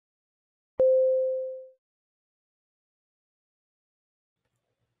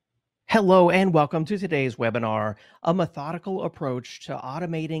Hello and welcome to today's webinar, A Methodical Approach to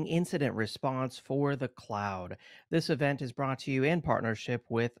Automating Incident Response for the Cloud. This event is brought to you in partnership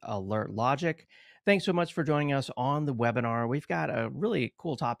with AlertLogic. Thanks so much for joining us on the webinar. We've got a really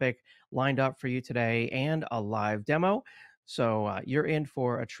cool topic lined up for you today and a live demo. So you're in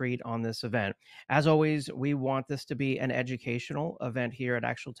for a treat on this event. As always, we want this to be an educational event here at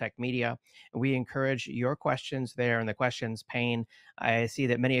Actual Tech Media. We encourage your questions there in the questions pane. I see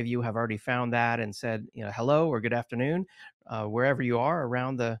that many of you have already found that and said, hello or good afternoon, wherever you are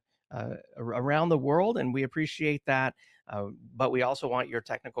around the world, and we appreciate that. But we also want your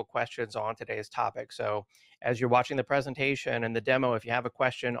technical questions on today's topic. So as you're watching the presentation and the demo, if you have a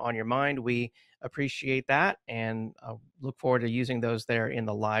question on your mind, we appreciate that and look forward to using those there in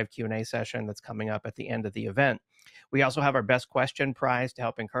the live Q&A session that's coming up at the end of the event. We also have our best question prize to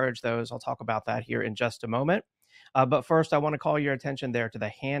help encourage those. I'll talk about that here in just a moment. But first, I want to call your attention there to the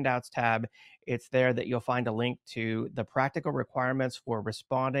Handouts tab. It's there that you'll find a link to the practical requirements for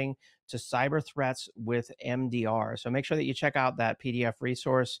responding to cyber threats with MDR. So make sure that you check out that PDF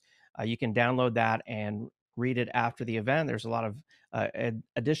resource. You can download that and read it after the event. There's a lot of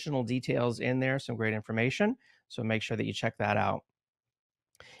additional details in there, some great information. So make sure that you check that out.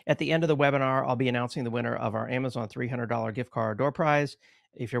 At the end of the webinar, I'll be announcing the winner of our Amazon $300 gift card door prize.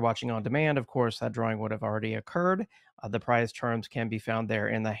 If you're watching on demand, of course, that drawing would have already occurred. The prize terms can be found there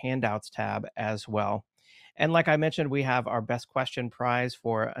in the Handouts tab as well. And like I mentioned, we have our best question prize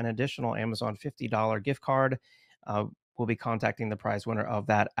for an additional Amazon $50 gift card. We'll be contacting the prize winner of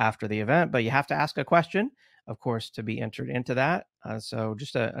that after the event, but you have to ask a question, of course, to be entered into that. So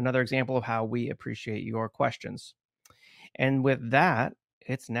just another example of how we appreciate your questions. And with that,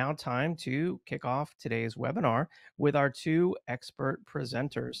 it's now time to kick off today's webinar with our two expert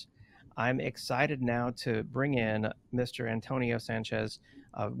presenters. I'm excited now to bring in Mr. Antonio Sanchez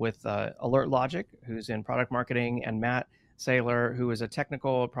with AlertLogic, who's in product marketing, and Matt Saylor, who is a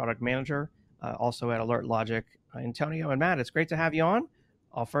technical product manager, also at AlertLogic. Antonio and Matt, it's great to have you on.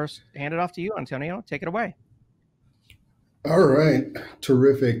 I'll first hand it off to you, Antonio. Take it away. All right.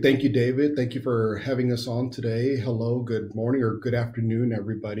 Terrific. Thank you, David. Thank you for having us on today. Hello, good morning or good afternoon,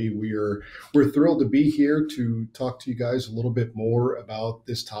 everybody. We're thrilled to be here to talk to you guys a little bit more about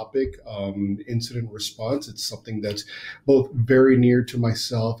this topic, incident response. It's something that's both very near to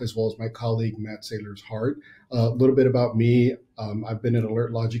myself as well as my colleague Matt Saylor's heart. A little bit about me. I've been at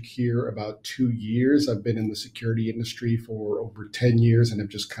AlertLogic here about 2 years. I've been in the security industry for over 10 years and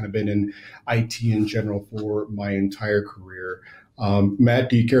have just kind of been in IT in general for my entire career. Matt,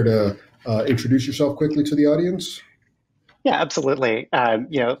 do you care to introduce yourself quickly to the audience? Yeah, absolutely.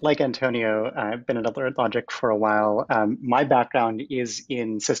 Like Antonio, I've been at AlertLogic for a while. My background is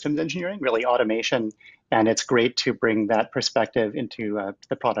in systems engineering, really automation, and it's great to bring that perspective into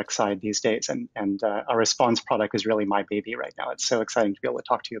the product side these days. And our response product is really my baby right now. It's so exciting to be able to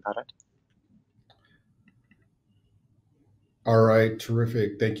talk to you about it. All right,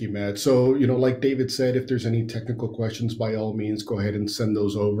 terrific. Thank you, Matt. So, like David said, if there's any technical questions, by all means, go ahead and send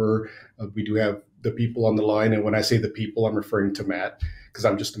those over. We do have the people on the line. And when I say the people, I'm referring to Matt because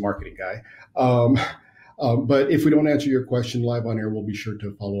I'm just a marketing guy. But if we don't answer your question live on air, we'll be sure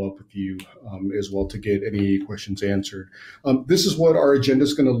to follow up with you as well to get any questions answered. This is what our agenda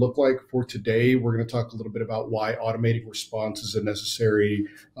is going to look like for today. We're going to talk a little bit about why automating response is a necessary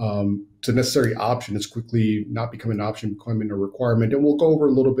option. It's quickly not becoming an option, becoming a requirement. And we'll go over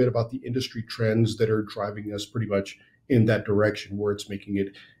a little bit about the industry trends that are driving us pretty much in that direction, where it's making it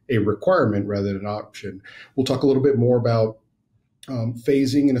a requirement rather than an option. We'll talk a little bit more about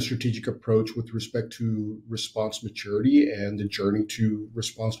phasing and a strategic approach with respect to response maturity and the journey to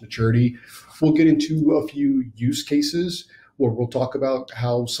response maturity. We'll get into a few use cases where we'll talk about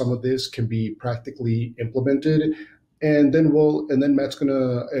how some of this can be practically implemented. And then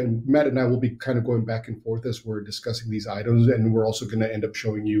Matt and I will be kind of going back and forth as we're discussing these items. And we're also going to end up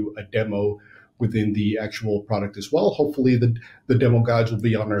showing you a demo within the actual product as well. Hopefully the demo guides will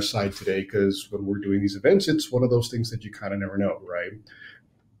be on our side today, because when we're doing these events, it's one of those things that you kind of never know, right?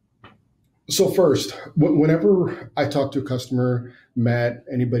 So first, whenever I talk to a customer, Matt,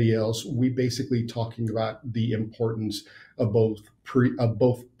 anybody else, we basically talking about the importance of both pre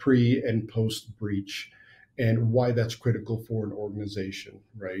and post breach, and why that's critical for an organization,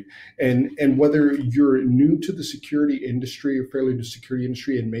 right? And whether you're new to the security industry or fairly new to the security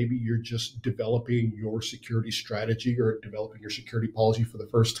industry, and maybe you're just developing your security strategy or developing your security policy for the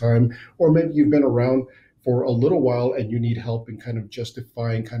first time, or maybe you've been around for a little while and you need help in kind of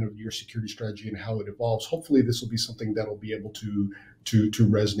justifying kind of your security strategy and how it evolves, hopefully this will be something that'll be able to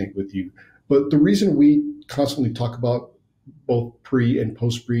resonate with you. But the reason we constantly talk about both pre and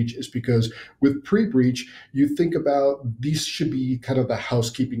post breach is because with pre breach, you think about these should be kind of the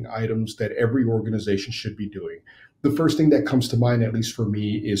housekeeping items that every organization should be doing. The first thing that comes to mind, at least for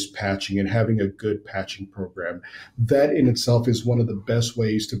me, is patching and having a good patching program. That in itself is one of the best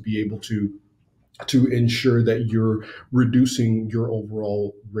ways to be able to ensure that you're reducing your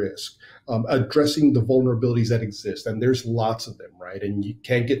overall risk, addressing the vulnerabilities that exist. And there's lots of them, right? And you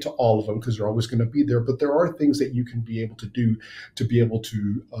can't get to all of them because they're always going to be there. But there are things that you can be able to do to be able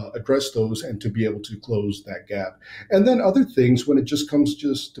to address those and to be able to close that gap. And then other things when it just comes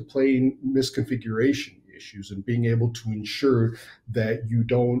just to plain misconfiguration issues and being able to ensure that you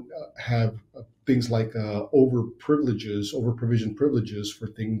don't have things like over privileges, over provision privileges for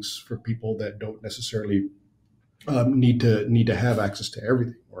things for people that don't necessarily need to have access to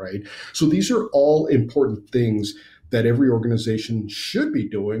everything, right? So these are all important things that every organization should be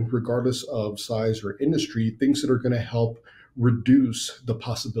doing, regardless of size or industry. Things that are going to help reduce the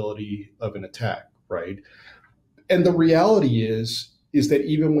possibility of an attack, right? And the reality is that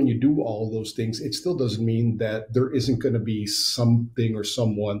even when you do all those things, it still doesn't mean that there isn't going to be something or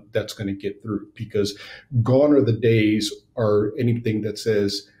someone that's going to get through, because gone are the days or anything that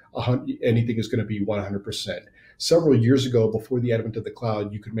says anything is going to be 100%. Several years ago, before the advent of the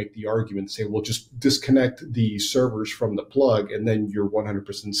cloud, you could make the argument and say, well, just disconnect the servers from the plug and then you're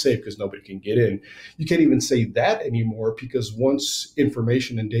 100% safe because nobody can get in. You can't even say that anymore, because once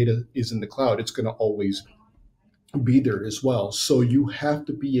information and data is in the cloud, it's going to always be there as well. So you have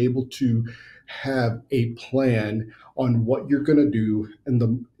to be able to have a plan on what you're going to do, and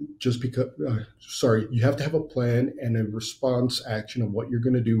the just because you have to have a plan and a response action of what you're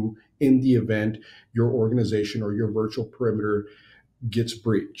going to do in the event your organization or your virtual perimeter gets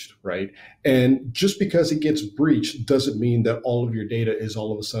breached, right? And just because it gets breached doesn't mean that all of your data is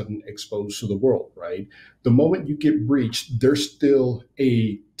all of a sudden exposed to the world, right? The moment you get breached, there's still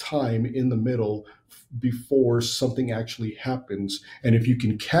a time in the middle before something actually happens. And if you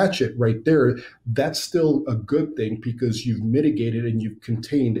can catch it right there, that's still a good thing because you've mitigated and you've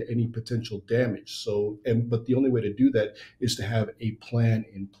contained any potential damage. But the only way to do that is to have a plan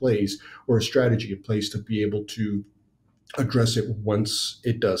in place or a strategy in place to be able to address it once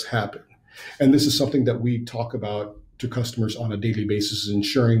it does happen. And this is something that we talk about to customers on a daily basis, is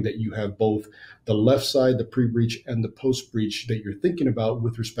ensuring that you have both the left side, the pre-breach, and the post-breach that you're thinking about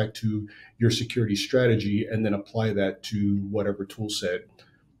with respect to your security strategy, and then apply that to whatever tool set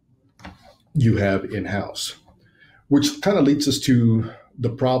you have in-house. Which kind of leads us to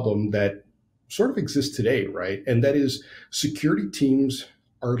the problem that sort of exists today, right? And that is security teams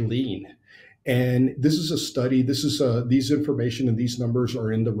are lean. And this is a study. These information and these numbers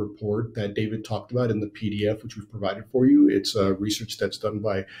are in the report that David talked about in the PDF, which we've provided for you. It's research that's done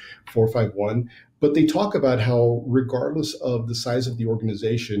by 451. But they talk about how, regardless of the size of the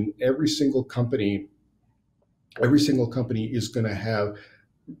organization, every single company is going to have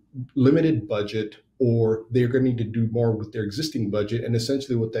limited budget, or they're going to need to do more with their existing budget. And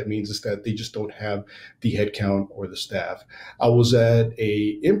essentially what that means is that they just don't have the headcount or the staff. I was at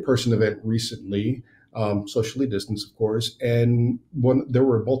a in-person event recently, socially distanced, of course, and there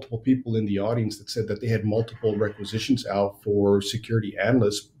were multiple people in the audience that said that they had multiple requisitions out for security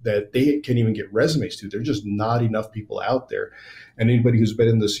analysts that they can't even get resumes to. There's just not enough people out there. And anybody who's been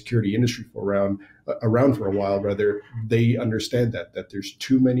in the security industry for around for a while, rather, they understand that there's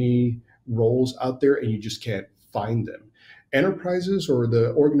too many roles out there and you just can't find them. Enterprises or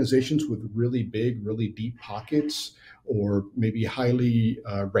the organizations with really big, really deep pockets, or maybe highly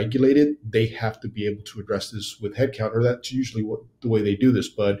regulated, they have to be able to address this with headcount, or that's usually the way they do this.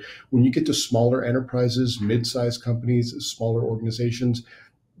 But when you get to smaller enterprises, mid-sized companies, smaller organizations,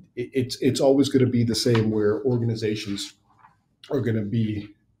 it's always going to be the same, where organizations are going to be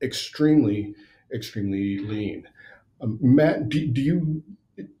extremely, extremely lean. Matt,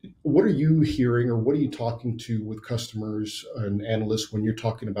 what are you hearing, or what are you talking to with customers and analysts when you're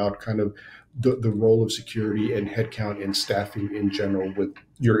talking about kind of the role of security and headcount and staffing in general with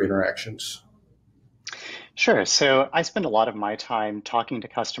your interactions? Sure. So I spend a lot of my time talking to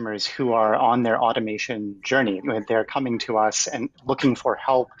customers who are on their automation journey. They're coming to us and looking for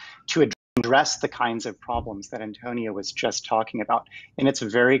help to address the kinds of problems that Antonio was just talking about. And it's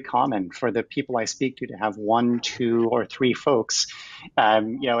very common for the people I speak to have one, two, or three folks,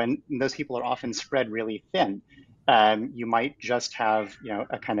 and those people are often spread really thin. You might just have,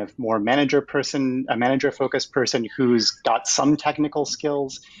 a kind of more a manager-focused person who's got some technical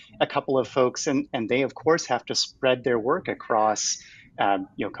skills, a couple of folks, and they of course have to spread their work across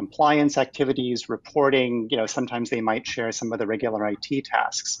compliance activities, reporting. Sometimes they might share some of the regular IT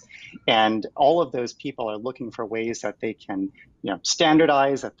tasks, and all of those people are looking for ways that they can,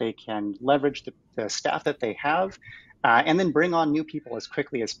 standardize, that they can leverage the staff that they have, and then bring on new people as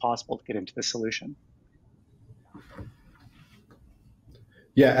quickly as possible to get into the solution.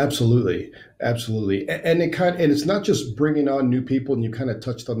 Yeah, absolutely, absolutely, and it's not just bringing on new people, and you kind of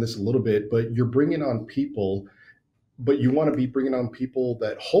touched on this a little bit, but you're bringing on people, but you want to be bringing on people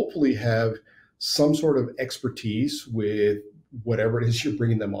that hopefully have some sort of expertise with whatever it is you're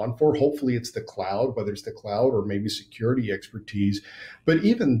bringing them on for. Hopefully it's the cloud, whether it's the cloud or maybe security expertise. But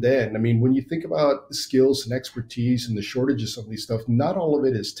even then, I mean, when you think about skills and expertise and the shortage of some of these stuff, not all of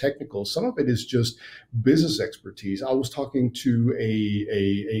it is technical. Some of it is just business expertise. I was talking to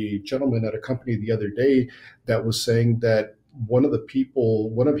a gentleman at a company the other day that was saying that one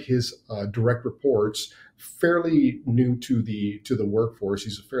of his direct reports, fairly new to the workforce.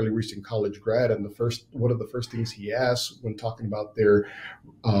 He's a fairly recent college grad, and one of the first things he asked when talking about their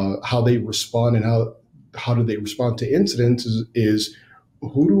how they respond and how do they respond to incidents is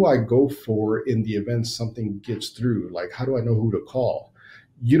who do I go for in the event something gets through? Like, how do I know who to call?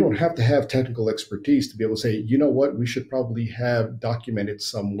 You don't have to have technical expertise to be able to say, you know what, we should probably have documented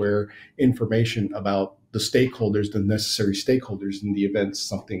somewhere information about the stakeholders, the necessary stakeholders in the event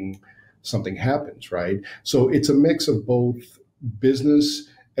something happens, right? So it's a mix of both business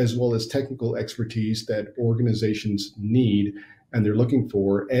as well as technical expertise that organizations need and they're looking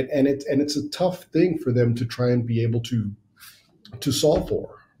for, and it's a tough thing for them to try and be able to solve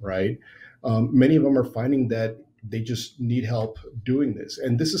for, right? Many of them are finding that they just need help doing this,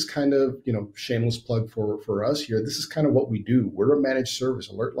 and this is kind of, shameless plug for us here. This is kind of what we do. We're a managed service,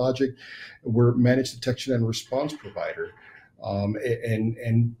 Alert Logic. We're managed detection and response provider.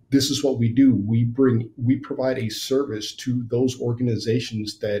 And this is what we do. We provide a service to those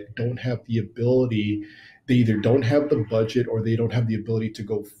organizations that don't have the ability. They either don't have the budget or they don't have the ability to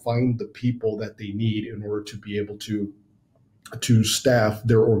go find the people that they need in order to be able to staff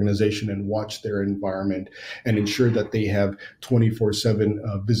their organization and watch their environment and ensure that they have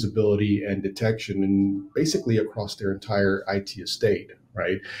 24/7 visibility and detection, and basically across their entire IT estate,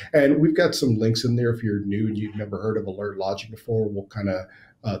 right? And we've got some links in there if you're new and you've never heard of Alert Logic before. We'll kind of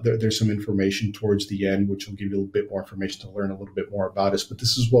there's some information towards the end, which will give you a little bit more information to learn a little bit more about us. But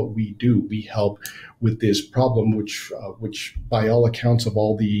this is what we do. We help with this problem, which by all accounts of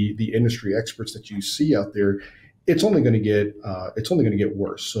all the industry experts that you see out there, it's only going to get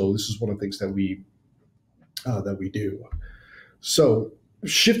worse. So this is one of the things that we do. So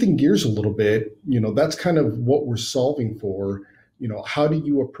shifting gears a little bit, that's kind of what we're solving for. How do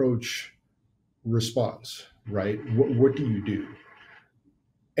you approach response, right? What do you do?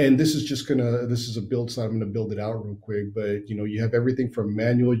 And this is a build, so I'm gonna build it out real quick. But you have everything from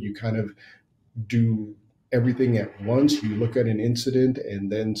manual. You kind of do everything at once. You look at an incident, and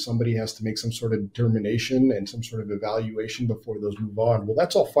then somebody has to make some sort of determination and some sort of evaluation before those move on. Well,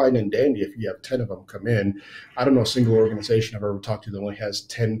 that's all fine and dandy if you have 10 of them come in. I don't know a single organization I've ever talked to that only has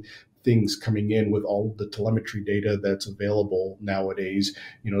 10 things coming in with all the telemetry data that's available nowadays.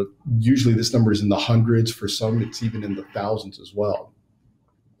 Usually this number is in the hundreds. For some, it's even in the thousands as well.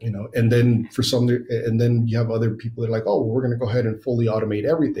 And then and then you have other people that are like, oh, well, we're going to go ahead and fully automate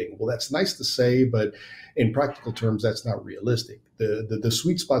everything. Well, that's nice to say, but in practical terms, that's not realistic. The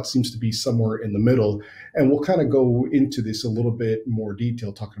sweet spot seems to be somewhere in the middle. And we'll kind of go into this a little bit more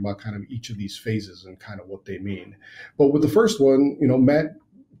detail, talking about kind of each of these phases and kind of what they mean. But with the first one, Matt,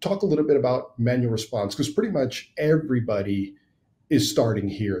 talk a little bit about manual response, because pretty much everybody is starting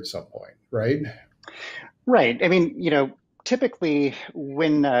here at some point, right? Right. I mean, typically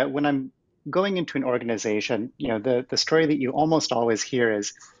when I'm going into an organization, the story that you almost always hear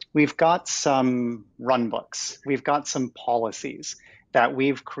is we've got some run books, we've got some policies that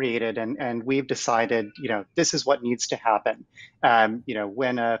we've created, and we've decided, this is what needs to happen.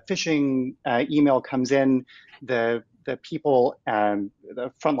 When a phishing email comes in, the people,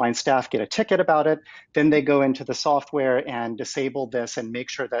 the frontline staff get a ticket about it. Then they go into the software and disable this and make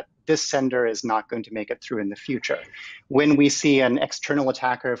sure that this sender is not going to make it through in the future. When we see an external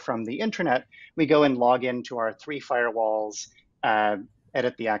attacker from the internet, we go and log into our 3 firewalls,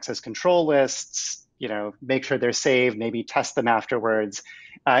 edit the access control lists, make sure they're saved, maybe test them afterwards,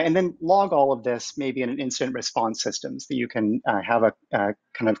 and then log all of this maybe in an incident response system so that you can have a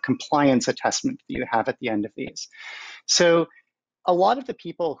kind of compliance attestment that you have at the end of these. So a lot of the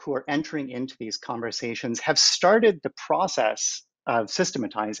people who are entering into these conversations have started the process of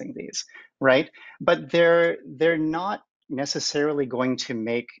systematizing these, right? But they're not necessarily going to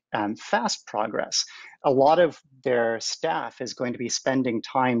make fast progress. A lot of their staff is going to be spending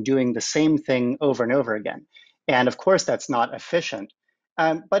time doing the same thing over and over again. And of course, that's not efficient.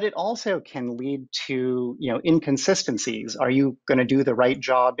 But it also can lead to, inconsistencies. Are you going to do the right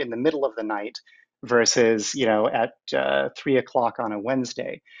job in the middle of the night versus, at 3 o'clock on a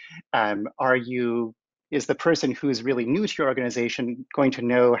Wednesday? Is the person who's really new to your organization going to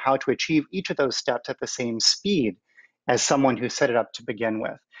know how to achieve each of those steps at the same speed as someone who set it up to begin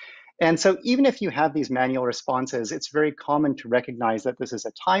with? And so even if you have these manual responses, it's very common to recognize that this is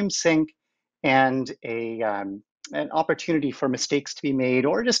a time sink and an opportunity for mistakes to be made,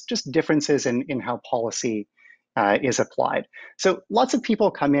 or just differences in how policy is applied. So lots of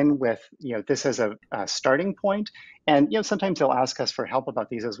people come in with this as a starting point, and sometimes they'll ask us for help about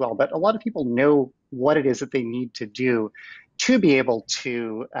these as well. But a lot of people know what it is that they need to do to be able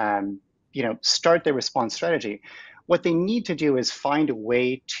to start their response strategy. What they need to do is find a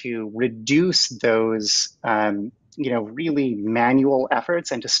way to reduce those really manual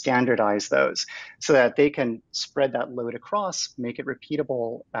efforts and to standardize those so that they can spread that load across, make it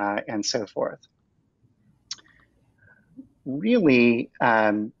repeatable, and so forth. Really,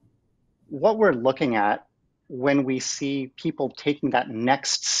 what we're looking at when we see people taking that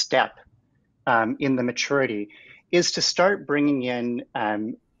next step in the maturity is to start bringing in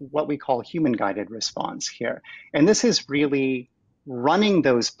what we call human-guided response here. And this is really running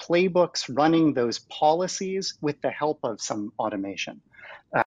those playbooks, running those policies with the help of some automation.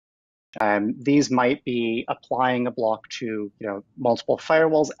 These might be applying a block to multiple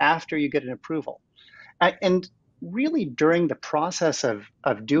firewalls after you get an approval. And really during the process of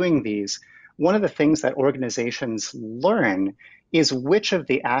doing these, one of the things that organizations learn is which of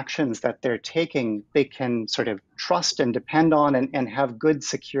the actions that they're taking they can sort of trust and depend on and have good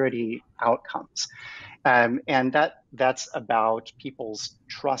security outcomes. And that's about people's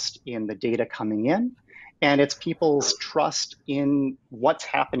trust in the data coming in, and it's people's trust in what's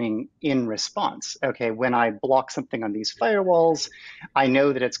happening in response. Okay, when I block something on these firewalls, I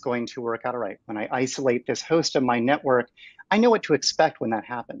know that it's going to work out all right. When I isolate this host of my network, I know what to expect when that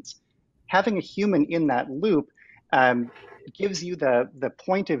happens. Having a human in that loop gives you the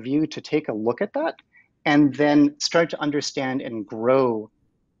point of view to take a look at that and then start to understand and grow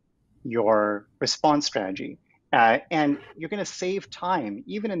your response strategy. And you're going to save time,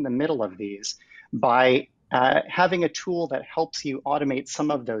 even in the middle of these, by having a tool that helps you automate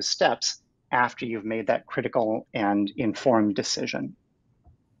some of those steps after you've made that critical and informed decision.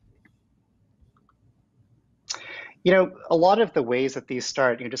 A lot of the ways that these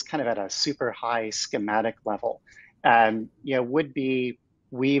start, just kind of at a super high schematic level, would be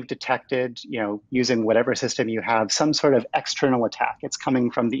we've detected, using whatever system you have, some sort of external attack. It's coming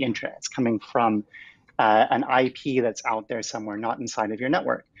from the internet. It's coming from an IP that's out there somewhere, not inside of your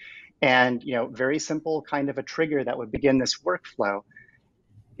network. And, very simple kind of a trigger that would begin this workflow.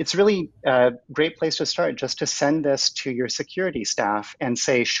 It's really a great place to start, just to send this to your security staff and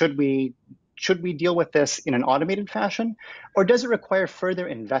say, should we deal with this in an automated fashion, or does it require further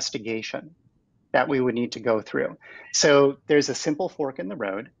investigation that we would need to go through? So there's a simple fork in the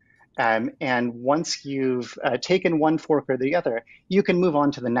road. And once you've taken one fork or the other, you can move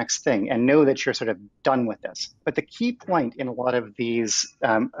on to the next thing and know that you're sort of done with this. But the key point in a lot of these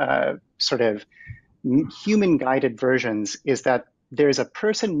sort of human-guided versions is that there's a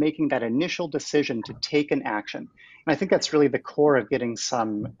person making that initial decision to take an action. And I think that's really the core of getting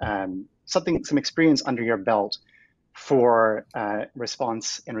some experience under your belt for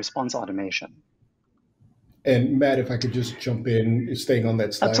response automation. And Matt, if I could just jump in, staying on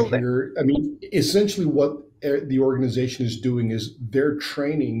that slide Absolutely. here. I mean, essentially what the organization is doing is they're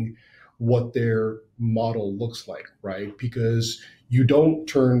training what their model looks like, right? Because you don't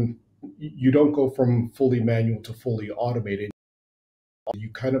go from fully manual to fully automated.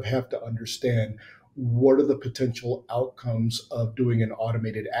 You kind of have to understand what are the potential outcomes of doing an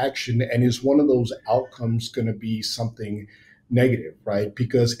automated action, and is one of those outcomes going to be something negative, right?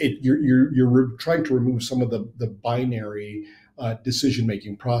 Because you're trying to remove some of the binary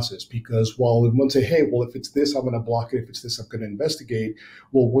decision-making process. Because while one say, hey, well, if it's this, I'm going to block it. If it's this, I'm going to investigate.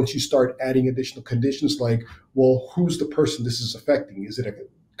 Well, once you start adding additional conditions like, well, who's the person this is affecting? Is it a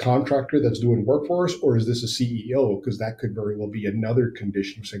contractor that's doing work for us, or is this a CEO? Because that could very well be another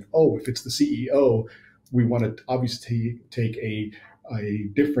condition saying, oh, if it's the CEO, we want to obviously take a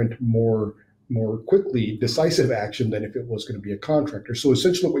different, more quickly decisive action than if it was going to be a contractor. So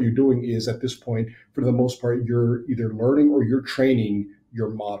essentially what you're doing is, at this point, for the most part, you're either learning or you're training your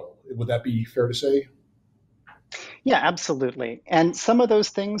model. Would that be fair to say? Yeah, absolutely. And some of those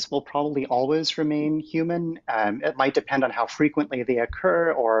things will probably always remain human. It might depend on how frequently they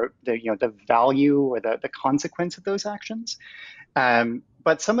occur or the value or the consequence of those actions.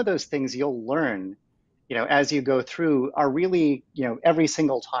 But some of those things you'll learn, as you go through are really, every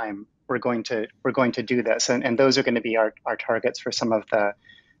single time we're going to do this. And those are going to be our targets for some of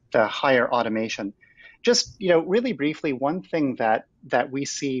the higher automation. Just, really briefly, one thing that we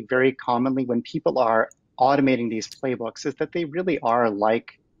see very commonly when people are automating these playbooks is that they really are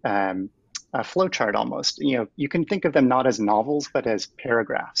like a flowchart almost. You can think of them not as novels, but as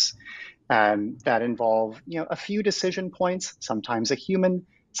paragraphs that involve a few decision points, sometimes a human.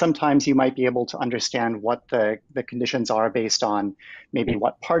 Sometimes you might be able to understand what the conditions are based on maybe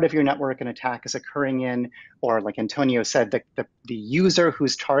what part of your network an attack is occurring in, or like Antonio said, the user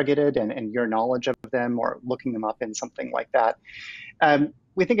who's targeted and your knowledge of them or looking them up in something like that.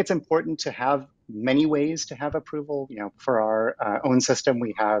 We think it's important to have many ways to have approval. For our own system,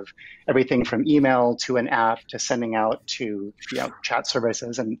 we have everything from email to an app to sending out to chat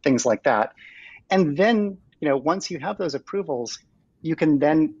services and things like that. And then, once you have those approvals, you can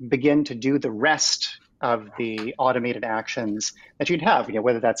then begin to do the rest of the automated actions that you'd have,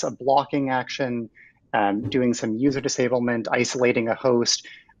 whether that's a blocking action, doing some user disablement, isolating a host,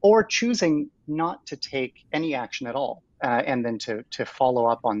 or choosing not to take any action at all, and then to follow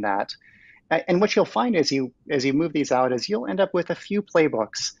up on that. And what you'll find as you move these out is you'll end up with a few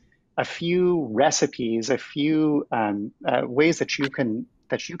playbooks, a few recipes, a few ways that you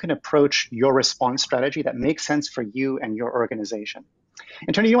can approach your response strategy that makes sense for you and your organization.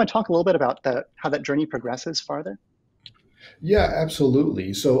 And Tony, you want to talk a little bit about how that journey progresses farther? Yeah,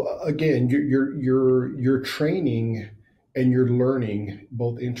 absolutely. So again, you're training and you're learning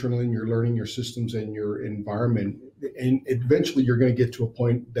both internally, and you're learning your systems and your environment, and eventually you're going to get to a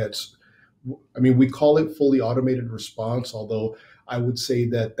point that's, I mean, we call it fully automated response, although I would say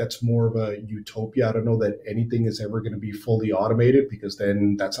that that's more of a utopia. I don't know that anything is ever going to be fully automated, because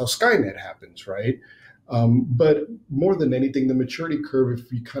then that's how Skynet happens, right? But more than anything, the maturity curve,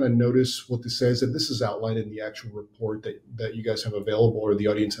 if you kind of notice what this says, and this is outlined in the actual report that you guys have available or the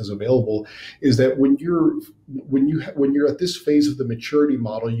audience has available, is that when you're at this phase of the maturity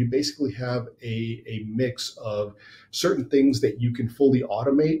model, you basically have a mix of certain things that you can fully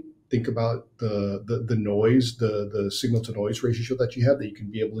automate. Think about the noise, the signal to noise ratio that you have, that you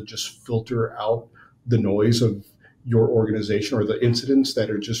can be able to just filter out the noise of your organization or the incidents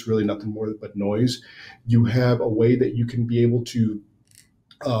that are just really nothing more but noise. You have a way that you can be able to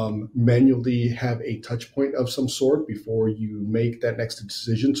manually have a touch point of some sort before you make that next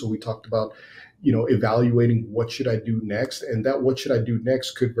decision. So we talked about, evaluating what should I do next, and that what should I do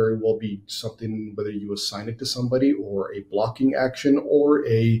next could very well be something, whether you assign it to somebody or a blocking action or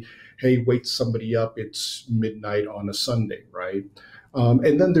a, hey, wake somebody up, it's midnight on a Sunday, right?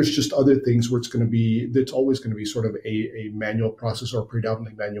 And then there's just other things where it's always going to be sort of a manual process or a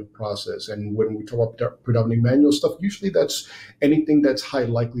predominantly manual process. And when we talk about predominantly manual stuff, usually that's anything that's high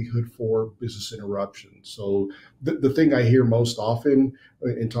likelihood for business interruption. So the thing I hear most often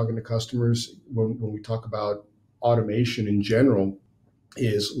in talking to customers when we talk about automation in general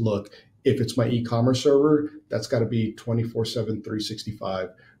is, look, if it's my e-commerce server, that's got to be 24/7, 365.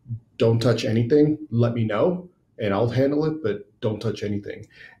 Don't touch anything. Let me know and I'll handle it, but don't touch anything.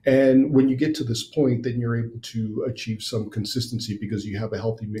 And when you get to this point, then you're able to achieve some consistency because you have a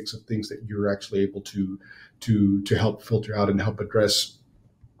healthy mix of things that you're actually able to help filter out and help address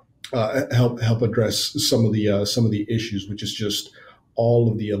some of the issues, which is just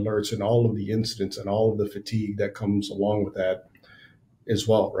all of the alerts and all of the incidents and all of the fatigue that comes along with that as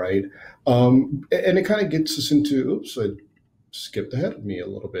well, right? And it kind of gets us into, oops, I skipped ahead of me a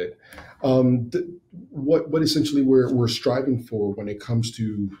little bit. What essentially we're striving for when it comes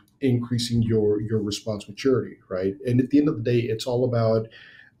to increasing your response maturity, right? And at the end of the day, it's all about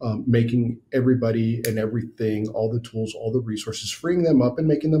making everybody and everything, all the tools, all the resources, freeing them up and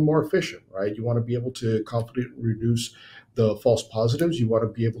making them more efficient, right? You want to be able to confidently reduce the false positives. You want to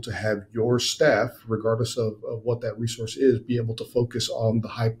be able to have your staff, regardless of what that resource is, be able to focus on the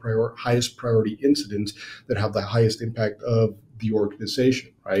highest priority incidents that have the highest impact of the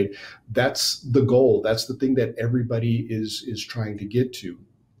organization, right? That's the goal. That's the thing that everybody is trying to get to.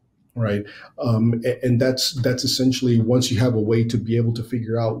 Right. And that's essentially, once you have a way to be able to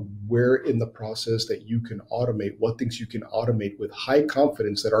figure out where in the process that you can automate, what things you can automate with high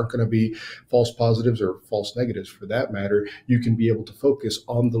confidence that aren't going to be false positives or false negatives for that matter, you can be able to focus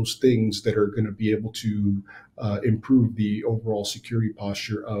on those things that are going to be able to improve the overall security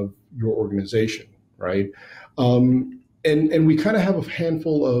posture of your organization. Right. And we kind of have a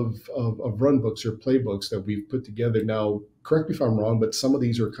handful of run books or playbooks that we've put together. Now, correct me if I'm wrong, but some of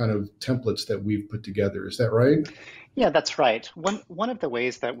these are kind of templates that we've put together. Is that right? Yeah, that's right. One of the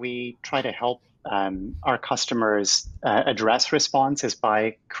ways that we try to help our customers address response is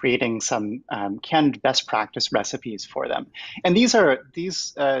by creating some canned best practice recipes for them. And these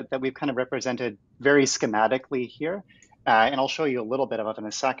that we've kind of represented very schematically here, and I'll show you a little bit of in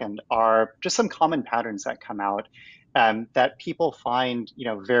a second, are just some common patterns that come out that people find,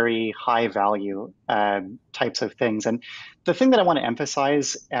 very high value types of things. And the thing that I want to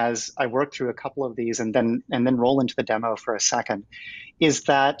emphasize as I work through a couple of these and then roll into the demo for a second is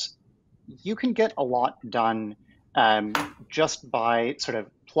that you can get a lot done just by sort of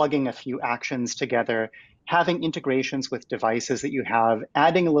plugging a few actions together, having integrations with devices that you have,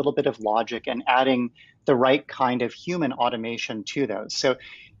 adding a little bit of logic and adding the right kind of human automation to those. So,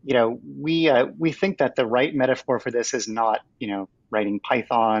 we think that the right metaphor for this is not, writing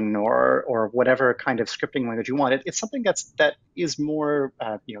Python or whatever kind of scripting language you want. It's something that is more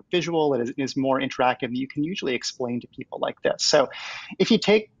visual. It is more interactive. You can usually explain to people like this. So if you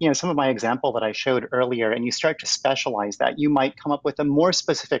take some of my example that I showed earlier and you start to specialize that, you might come up with a more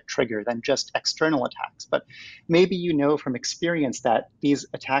specific trigger than just external attacks. But maybe you know from experience that these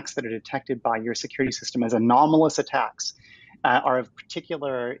attacks that are detected by your security system as anomalous attacks are of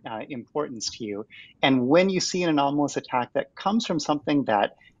particular importance to you. And when you see an anomalous attack that comes from something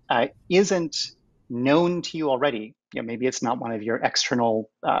that isn't known to you already, maybe it's not one of your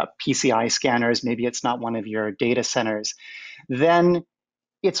external PCI scanners, maybe it's not one of your data centers, then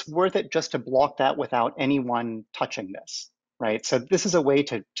it's worth it just to block that without anyone touching this, right? So this is a way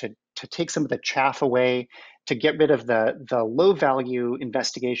to take some of the chaff away, to get rid of the low value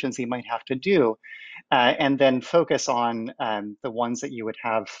investigations you might have to do, and then focus on the ones that you would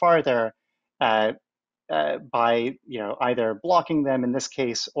have farther by either blocking them in this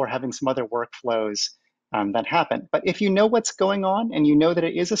case or having some other workflows that happen. But if you know what's going on and you know that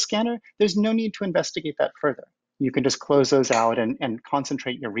it is a scanner, there's no need to investigate that further. You can just close those out and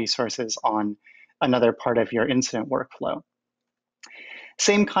concentrate your resources on another part of your incident workflow.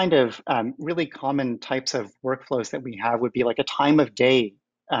 Same kind of really common types of workflows that we have would be like a time of day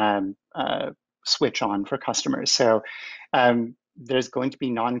switch on for customers. So there's going to be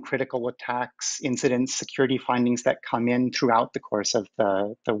non-critical attacks, incidents, security findings that come in throughout the course of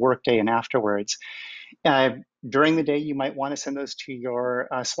the workday and afterwards. During the day, you might want to send those to your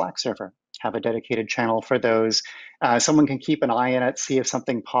Slack server, have a dedicated channel for those. Someone can keep an eye on it, see if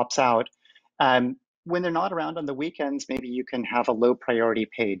something pops out. When they're not around on the weekends, maybe you can have a low priority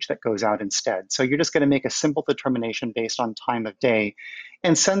page that goes out instead. So you're just going to make a simple determination based on time of day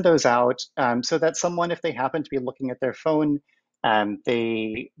and send those out so that someone, if they happen to be looking at their phone,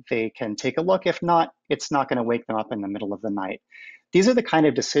 they can take a look. If not, it's not going to wake them up in the middle of the night. These are the kind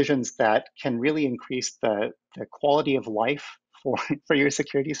of decisions that can really increase the quality of life for your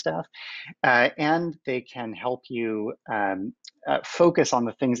security staff, and they can help you focus on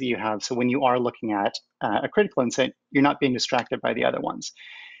the things that you have. So when you are looking at a critical incident, you're not being distracted by the other ones.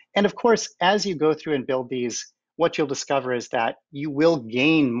 And of course, as you go through and build these, what you'll discover is that you will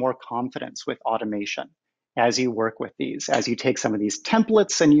gain more confidence with automation as you work with these, as you take some of these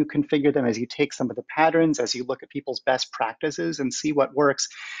templates and you configure them, as you take some of the patterns, as you look at people's best practices and see what works.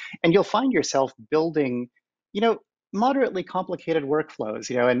 And you'll find yourself building, moderately complicated workflows,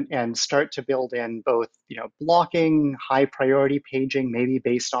 and start to build in both, blocking, high priority paging, maybe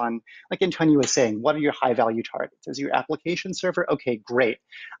based on, like Antonio was saying, what are your high value targets? Is your application server? Okay, great.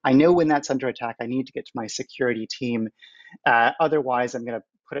 I know when that's under attack, I need to get to my security team. Otherwise, I'm going to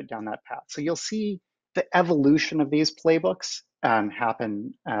put it down that path. So you'll see the evolution of these playbooks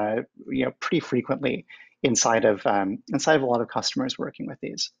happen, pretty frequently inside of a lot of customers working with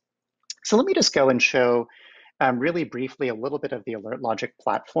these. So let me just go and show really briefly a little bit of the Alert Logic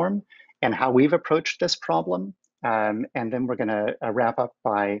platform and how we've approached this problem. And then we're going to wrap up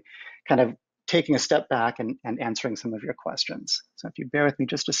by kind of taking a step back and answering some of your questions. So if you bear with me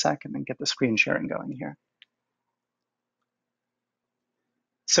just a second and get the screen sharing going here.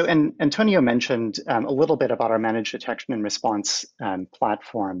 So Antonio mentioned a little bit about our managed detection and response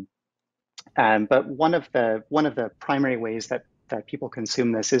platform. But one of the primary ways that people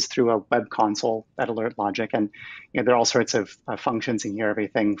consume this is through a web console at Alert Logic, and there are all sorts of functions in here,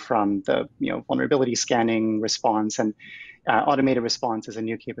 everything from the vulnerability scanning response, and automated response is a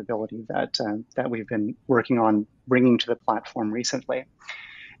new capability that we've been working on bringing to the platform recently.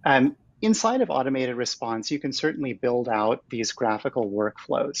 Inside of automated response, you can certainly build out these graphical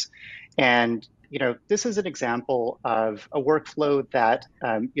workflows, and this is an example of a workflow that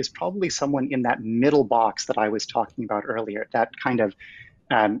is probably someone in that middle box that I was talking about earlier, that kind of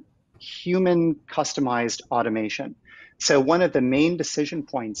um, human customized automation. So one of the main decision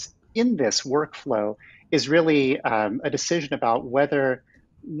points in this workflow is really a decision about whether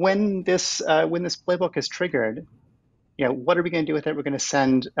when this playbook is triggered, what are we going to do with it? We're going to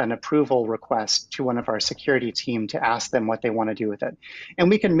send an approval request to one of our security team to ask them what they want to do with it. And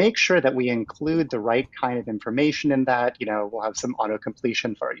we can make sure that we include the right kind of information in that. We'll have some auto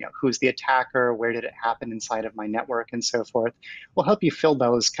completion for, who's the attacker, where did it happen inside of my network, and so forth. We'll help you fill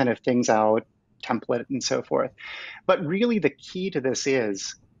those kind of things out, template, and so forth. But really the key to this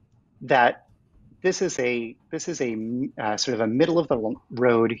is that this is a sort of a middle of the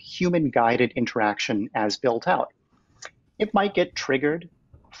road human guided interaction as built out. It might get triggered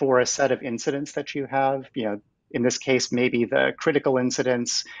for a set of incidents that you have. In this case, maybe the critical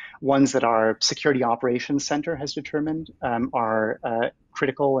incidents, ones that our security operations center has determined are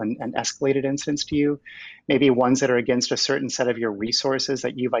critical and escalated incidents to you. Maybe ones that are against a certain set of your resources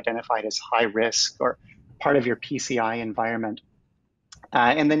that you've identified as high risk or part of your PCI environment.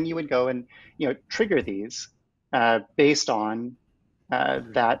 And then you would go and trigger these based on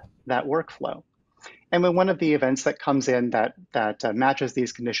that workflow. And when one of the events that comes in that matches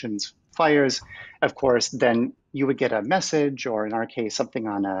these conditions fires, of course, then you would get a message, or in our case, something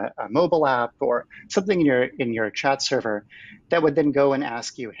on a mobile app or something in your chat server that would then go and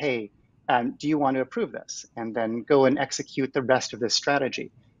ask you, hey, do you want to approve this? And then go and execute the rest of this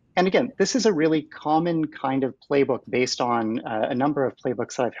strategy. And again, this is a really common kind of playbook based on a number of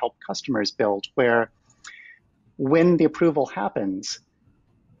playbooks that I've helped customers build, where when the approval happens,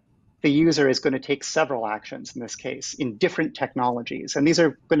 the user is going to take several actions in this case in different technologies. And these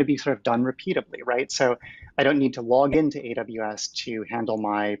are going to be sort of done repeatably, right? So I don't need to log into AWS to handle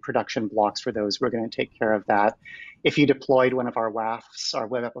my production blocks for those. We're going to take care of that. If you deployed one of our WAFs, our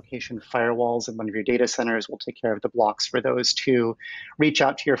web application firewalls, in one of your data centers, we'll take care of the blocks for those too. Reach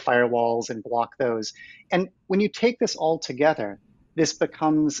out to your firewalls and block those. And when you take this all together, this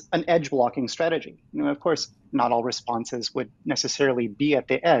becomes an edge blocking strategy. Of course, not all responses would necessarily be at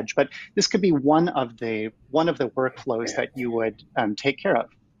the edge, but this could be one of the workflows that you would take care of.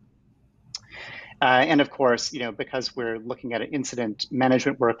 And of course, because we're looking at an incident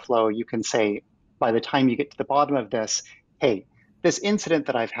management workflow, you can say, by the time you get to the bottom of this, hey, this incident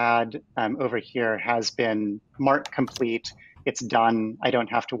that I've had over here has been marked complete. It's done. I don't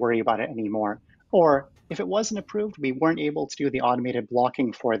have to worry about it anymore. Or if it wasn't approved, we weren't able to do the automated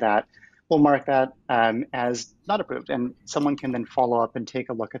blocking for that, we'll mark that as not approved. And someone can then follow up and take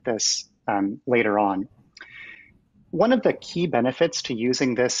a look at this later on. One of the key benefits to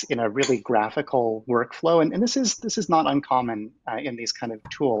using this in a really graphical workflow, and this is not uncommon in these kind of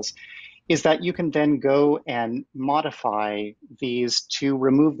tools, is that you can then go and modify these to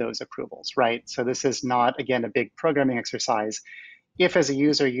remove those approvals, right? So this is not, again, a big programming exercise. If as a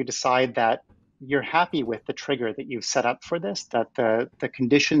user you decide that you're happy with the trigger that you've set up for this, that the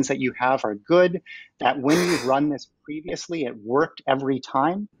conditions that you have are good, that when you've run this previously, it worked every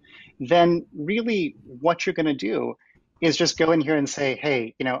time, then really what you're going to do is just go in here and say,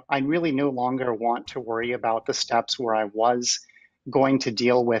 hey, I really no longer want to worry about the steps where I was going to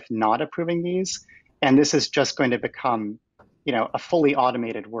deal with not approving these. And this is just going to become, a fully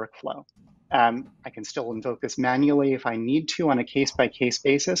automated workflow. I can still invoke this manually if I need to on a case-by-case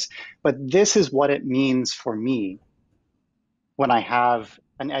basis, but this is what it means for me when I have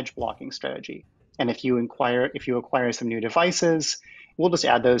an edge blocking strategy. And if you acquire some new devices, we'll just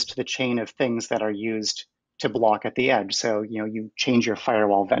add those to the chain of things that are used to block at the edge. So, you change your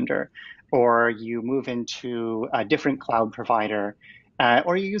firewall vendor, or you move into a different cloud provider,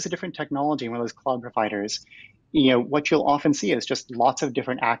 or you use a different technology in one of those cloud providers. What you'll often see is just lots of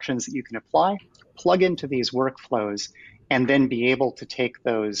different actions that you can apply, plug into these workflows, and then be able to take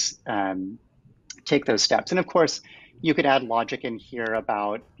those steps. And of course, you could add logic in here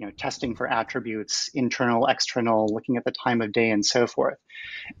about testing for attributes, internal, external, looking at the time of day, and so forth.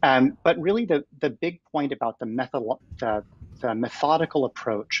 But really, the big point about the methodical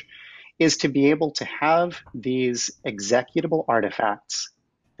approach is to be able to have these executable artifacts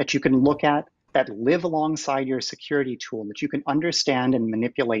that you can look at, that live alongside your security tool, that you can understand and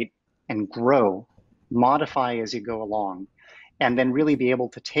manipulate and grow, modify as you go along, and then really be able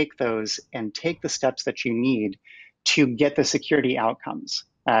to take those and take the steps that you need to get the security outcomes.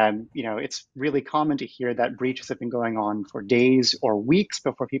 It's really common to hear that breaches have been going on for days or weeks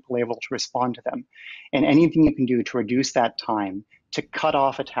before people are able to respond to them. And anything you can do to reduce that time, to cut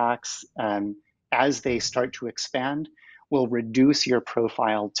off attacks as they start to expand, will reduce your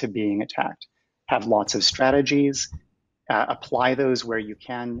profile to being attacked. have lots of strategies, apply those where you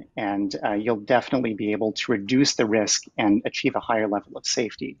can, and you'll definitely be able to reduce the risk and achieve a higher level of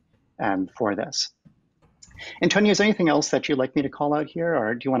safety for this. Antonio, is there anything else that you'd like me to call out here,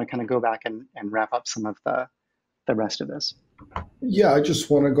 or do you want to kind of go back and wrap up some of the rest of this? Yeah, I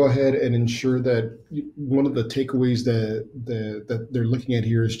just want to go ahead and ensure that one of the takeaways that they're looking at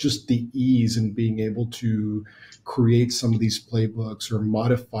here is just the ease in being able to create some of these playbooks or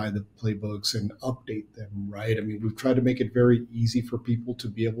modify the playbooks and update them, right? I mean, we've tried to make it very easy for people to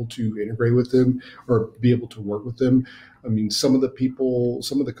be able to integrate with them or be able to work with them. I mean, some of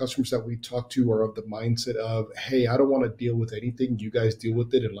the customers that we talk to are of the mindset of, hey, I don't want to deal with anything. You guys deal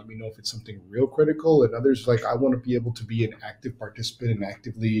with it and let me know if it's something real critical. And others like, I want to be able to be an active participant and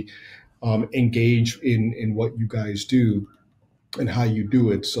actively engage in what you guys do and how you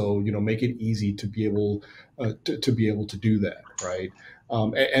do it. So, make it easy to be able to be able to do that, right?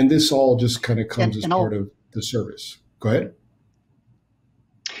 And this all just kind of comes as part of the service. Go ahead.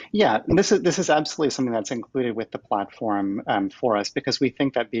 Yeah, this is absolutely something that's included with the platform for us, because we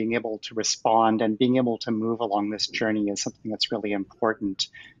think that being able to respond and being able to move along this journey is something that's really important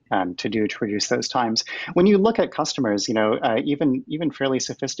to do to reduce those times. When you look at customers, even fairly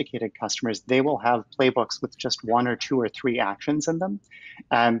sophisticated customers, they will have playbooks with just 1 or 2 or 3 actions in them,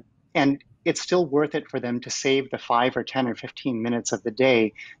 and it's still worth it for them to save the 5 or 10 or 15 minutes of the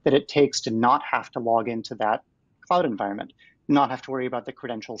day that it takes to not have to log into that cloud environment, not have to worry about the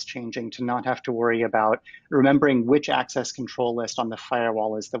credentials changing, to not have to worry about remembering which access control list on the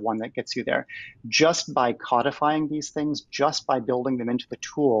firewall is the one that gets you there. Just by codifying these things, just by building them into the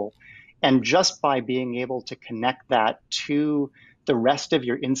tool, and just by being able to connect that to the rest of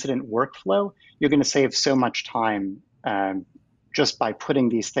your incident workflow, you're going to save so much time just by putting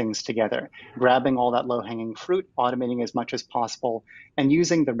these things together, grabbing all that low-hanging fruit, automating as much as possible, and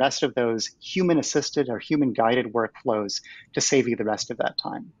using the rest of those human-assisted or human-guided workflows to save you the rest of that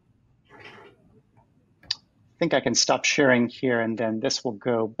time. I think I can stop sharing here, and then this will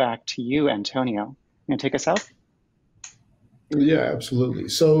go back to you, Antonio. You gonna take us out? Yeah, absolutely.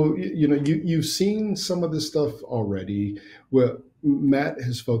 So, you've seen some of this stuff already. Well, Matt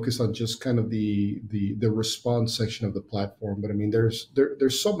has focused on just kind of the response section of the platform, but I mean, there's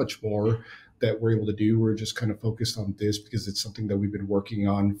so much more that we're able to do. We're just kind of focused on this because it's something that we've been working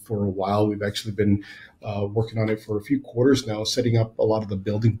on for a while. We've actually been working on it for a few quarters now, setting up a lot of the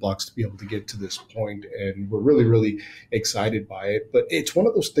building blocks to be able to get to this point, and we're really, really excited by it. But it's one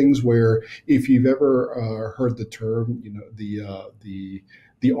of those things where, if you've ever heard the term,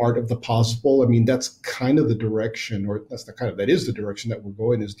 the art of the possible. I mean, that's kind of the direction, or that is the direction that we're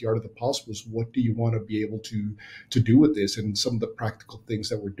going, is the art of the possible. Is what do you want to be able to do with this, and some of the practical things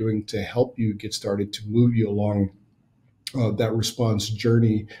that we're doing to help you get started, to move you along that response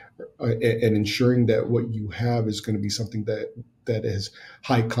journey, and ensuring that what you have is going to be something that is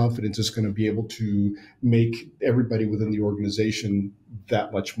high confidence, is going to be able to make everybody within the organization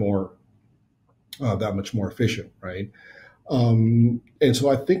that much more efficient, right? And so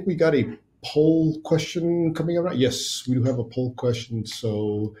I think we got a poll question coming up. Yes, we do have a poll question.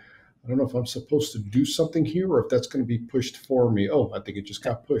 So I don't know if I'm supposed to do something here or if that's going to be pushed for me. Oh, I think it just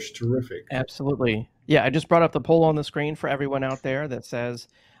got pushed. Terrific. Absolutely. Yeah, I just brought up the poll on the screen for everyone out there that says,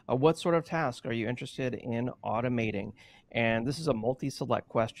 what sort of task are you interested in automating? And this is a multi-select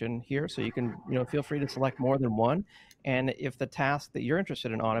question here, so you can feel free to select more than one. And if the task that you're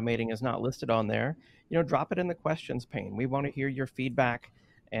interested in automating is not listed on there, drop it in the questions pane. We want to hear your feedback,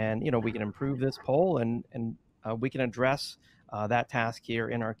 and we can improve this poll, and we can address that task here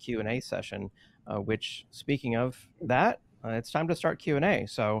in our Q&A session. Which, speaking of that, it's time to start Q&A.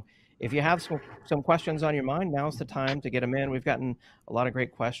 So if you have some questions on your mind, now's the time to get them in. We've gotten a lot of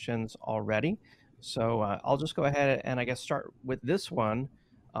great questions already. So I'll just go ahead and I guess start with this one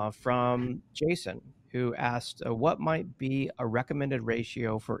from Jason, who asked, what might be a recommended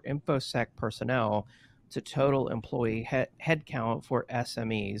ratio for InfoSec personnel to total employee headcount for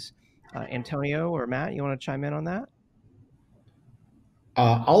SMEs? Antonio or Matt, you want to chime in on that?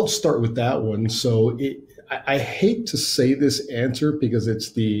 I'll start with that one. So I hate to say this answer because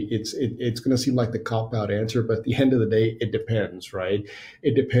it's going to seem like the cop out answer, but at the end of the day, it depends, right?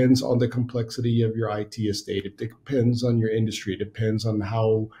 It depends on the complexity of your IT estate. It depends on your industry. It depends on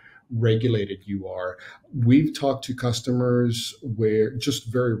how regulated you are. We've talked to customers where just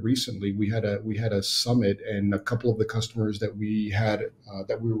very recently we had a summit, and a couple of the customers that we had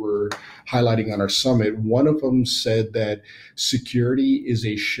that we were highlighting on our summit, one of them said that security is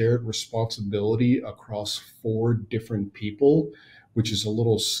a shared responsibility across 4 different people, which is a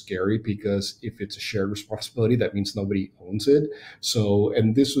little scary because if it's a shared responsibility, that means nobody owns it. So,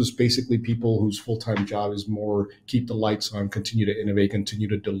 and this was basically people whose full-time job is more keep the lights on, continue to innovate, continue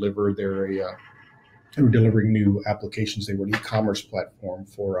to deliver they were delivering new applications. They were an e-commerce platform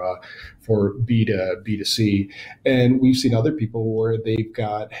for B2C, and we've seen other people where they've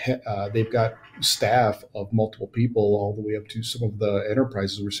got staff of multiple people, all the way up to some of the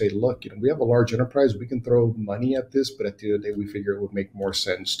enterprises where say, look, we have a large enterprise, we can throw money at this, but at the end of the day, we figure it would make more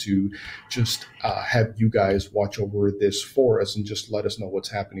sense to just have you guys watch over this for us and just let us know what's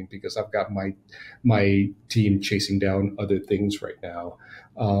happening because I've got my team chasing down other things right now.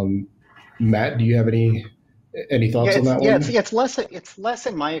 Matt, do you have any Yeah, thoughts on it's that yeah, one? it's less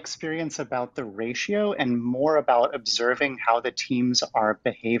in my experience about the ratio and more about observing how the teams are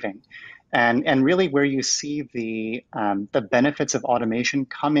behaving. And really where you see the benefits of automation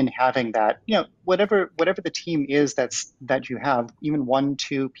come in having that, whatever the team is that you have, even one,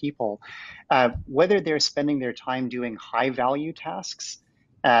 two people, whether they're spending their time doing high value tasks,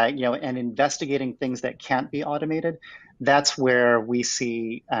 and investigating things that can't be automated, that's where we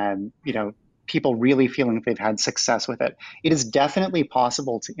see, people really feeling that they've had success with it. It is definitely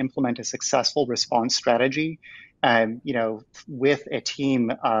possible to implement a successful response strategy, with a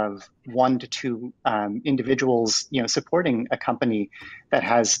team of one to two individuals, supporting a company that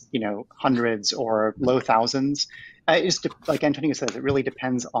has, hundreds or low thousands. Like Antonio says, it really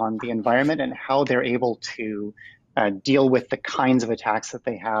depends on the environment and how they're able to deal with the kinds of attacks that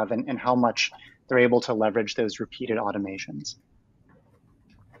they have and how much they're able to leverage those repeated automations.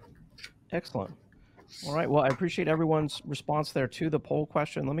 Excellent. All right. Well, I appreciate everyone's response there to the poll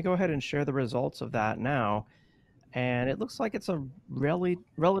question. Let me go ahead and share the results of that now. And it looks like it's a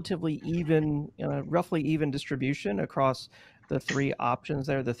relatively even, roughly even distribution across the three options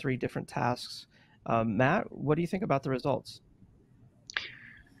there, the three different tasks. Matt, what do you think about the results?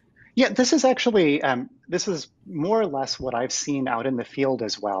 Yeah, this is actually this is more or less what I've seen out in the field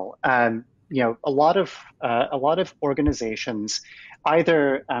as well. A lot of organizations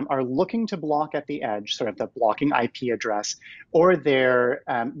either are looking to block at the edge, sort of the blocking IP address, or they're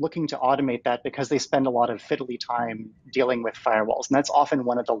looking to automate that because they spend a lot of fiddly time dealing with firewalls, and that's often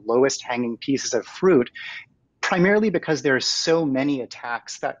one of the lowest hanging pieces of fruit, primarily because there are so many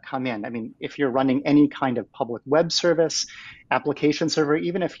attacks that come in. I mean, if you're running any kind of public web service, application server,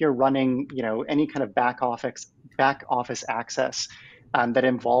 even if you're running, any kind of back office access that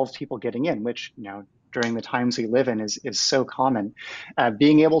involves people getting in, which, during the times we live in is so common,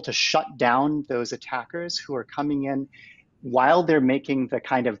 being able to shut down those attackers who are coming in while they're making the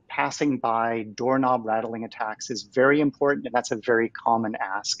kind of passing by doorknob rattling attacks is very important, and that's a very common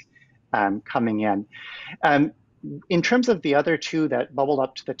ask coming in. Um, in terms of the other two that bubbled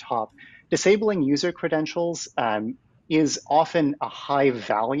up to the top, disabling user credentials is often a high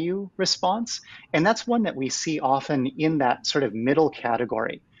value response. And that's one that we see often in that sort of middle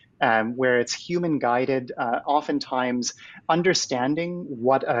category, where it's human guided, oftentimes understanding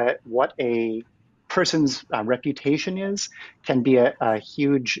what a person's reputation is can be a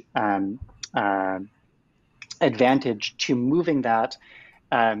huge uh, advantage to moving that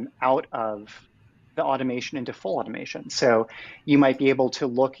out of the automation into full automation. So you might be able to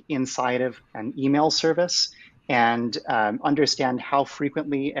look inside of an email service and understand how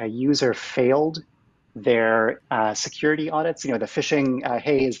frequently a user failed their security audits, the phishing,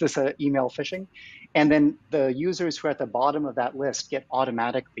 hey, is this an email phishing? And then the users who are at the bottom of that list get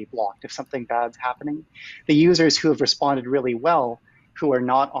automatically blocked if something bad's happening. The users who have responded really well, who are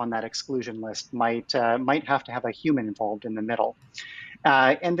not on that exclusion list, might have to have a human involved in the middle.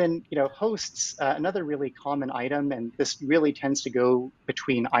 And then, hosts, another really common item, and this really tends to go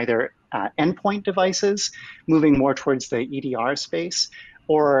between either endpoint devices, moving more towards the EDR space,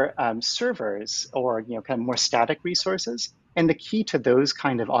 or servers, or kind of more static resources. And the key to those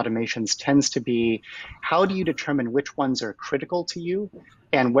kind of automations tends to be, how do you determine which ones are critical to you,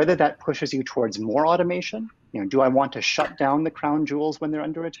 and whether that pushes you towards more automation? Do I want to shut down the crown jewels when they're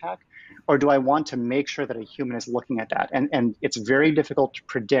under attack? Or do I want to make sure that a human is looking at that? And it's very difficult to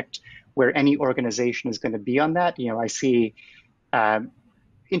predict where any organization is going to be on that. I see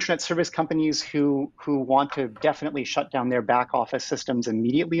internet service companies who want to definitely shut down their back office systems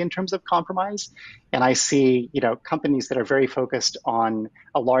immediately in terms of compromise. And I see, companies that are very focused on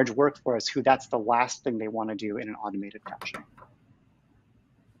a large workforce who that's the last thing they want to do in an automated fashion.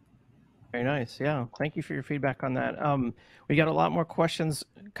 Very nice. Yeah. Thank you for your feedback on that. We got a lot more questions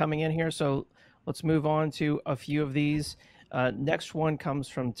coming in here, so let's move on to a few of these. Next one comes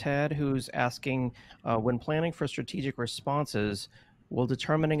from Ted, who's asking, when planning for strategic responses, Will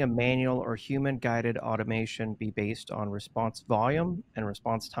determining a manual or human-guided automation be based on response volume and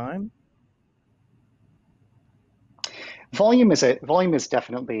response time? Volume is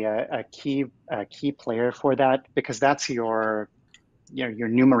definitely a key player for that, because that's your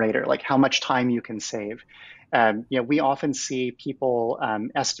numerator, like how much time you can save. We often see people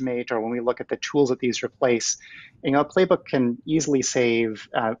estimate, or when we look at the tools that these replace, a playbook can easily save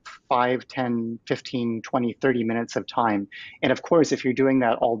 5, 10, 15, 20, 30 minutes of time. And of course, if you're doing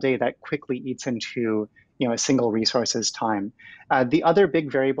that all day, that quickly eats into a single resource's time. The other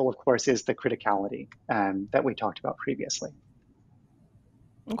big variable, of course, is the criticality that we talked about previously.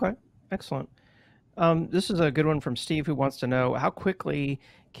 Okay, excellent. This is a good one from Steve, who wants to know, how quickly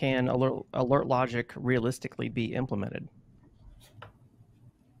can alert logic realistically be implemented?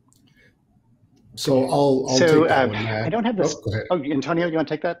 So I'll So take that one, I Matt. don't have Oh, this. go ahead. Oh, Antonio, you want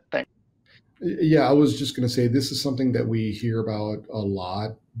to take that? Thanks. Yeah, I was just going to say this is something that we hear about a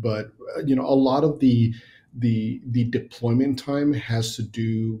lot, but a lot of the deployment time has to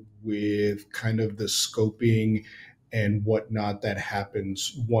do with kind of the scoping and whatnot that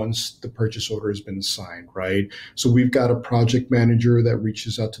happens once the purchase order has been signed, right? So we've got a project manager that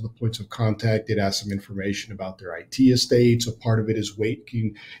reaches out to the points of contact. It asks some information about their IT estate. So part of it is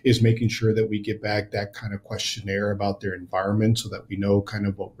making sure that we get back that kind of questionnaire about their environment so that we know kind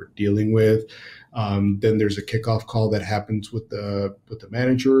of what we're dealing with. Then there's a kickoff call that happens with the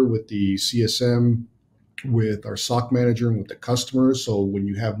manager, with the CSM, with our SOC manager, and with the customers. So when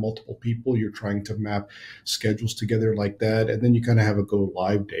you have multiple people, you're trying to map schedules together like that, and then you kind of have a go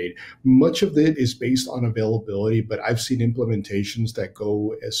live date. Much of it is based on availability, but I've seen implementations that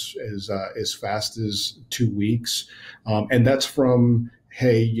go as fast as 2 weeks, and that's from,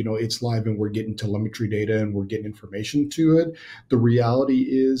 hey, it's live and we're getting telemetry data and we're getting information to it. The reality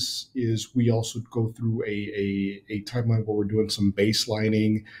is we also go through a timeline where we're doing some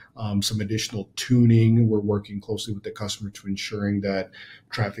baselining, some additional tuning. We're working closely with the customer to ensuring that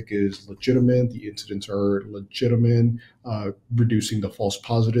traffic is legitimate, the incidents are legitimate, reducing the false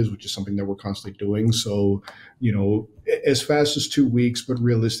positives, which is something that we're constantly doing. So, as fast as 2 weeks, but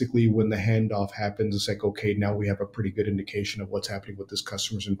realistically, when the handoff happens, it's like, okay, now we have a pretty good indication of what's happening with this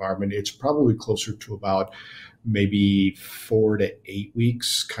customer's environment. It's probably closer to about maybe 4 to 8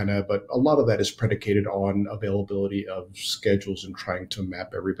 weeks, kind of, but a lot of that is predicated on availability of schedules and trying to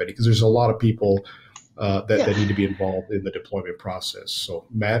map everybody, because there's a lot of people that need to be involved in the deployment process. So,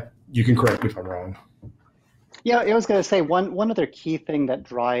 Matt, you can correct me if I'm wrong. Yeah, I was going to say one other key thing that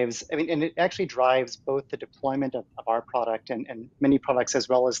drives, I mean, and it actually drives both the deployment of our product and many products, as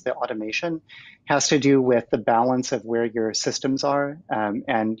well as the automation, has to do with the balance of where your systems are.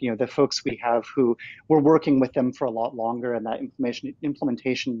 And the folks we have who we're working with them for a lot longer, and that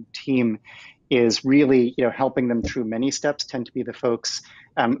implementation team is really helping them through many steps, tend to be the folks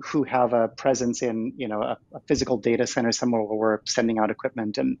who have a presence in a physical data center somewhere where we're sending out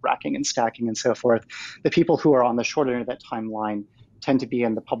equipment and racking and stacking and so forth. The people who are on the shorter end of that timeline tend to be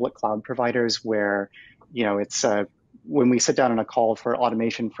in the public cloud providers, where it's when we sit down on a call for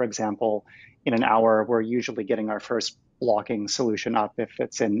automation, for example, in an hour, we're usually getting our first blocking solution up if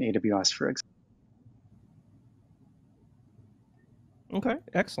it's in AWS, for example. Okay,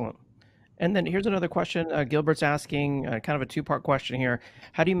 excellent. And then here's another question. Gilbert's asking kind of a two-part question here.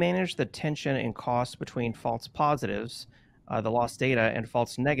 How do you manage the tension and cost between false positives, the lost data, and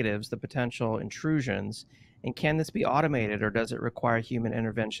false negatives, the potential intrusions? And can this be automated, or does it require human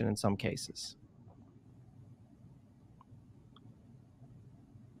intervention in some cases?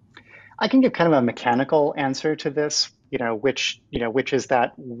 I can give kind of a mechanical answer to this, which is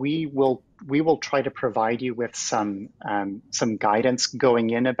that we will try to provide you with some guidance going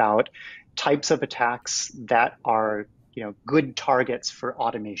in about types of attacks that are good targets for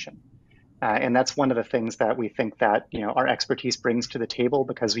automation. And that's one of the things that we think that our expertise brings to the table,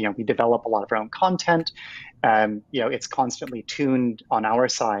 because we develop a lot of our own content. It's constantly tuned on our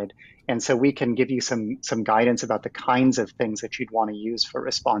side, and so we can give you some guidance about the kinds of things that you'd want to use for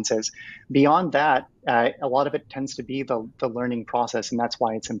responses. Beyond that, a lot of it tends to be the learning process, and that's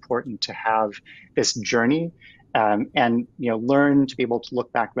why it's important to have this journey. And learn to be able to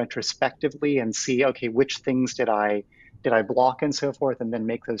look back retrospectively and see, okay, which things did I block and so forth, and then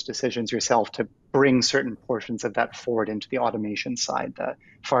make those decisions yourself to bring certain portions of that forward into the automation side, the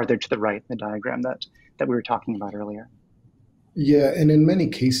farther to the right in the diagram that we were talking about earlier. Yeah, and in many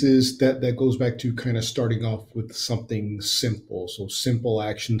cases, that goes back to kind of starting off with something simple. So simple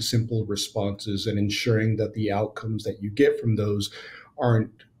action, simple responses, and ensuring that the outcomes that you get from those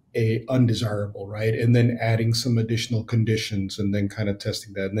aren't a undesirable, right? And then adding some additional conditions and then kind of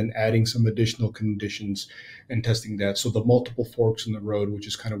testing that, and then adding some additional conditions and testing that. So the multiple forks in the road, which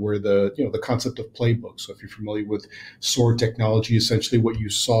is kind of where the concept of playbook. So if you're familiar with SOAR technology, essentially what you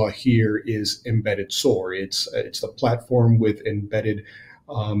saw here is embedded SOAR. It's the platform with embedded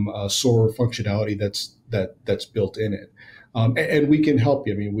SOAR functionality that's built in it. And we can help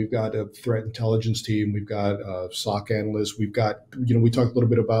you. I mean, we've got a threat intelligence team, we've got SOC analysts, we've got, we talked a little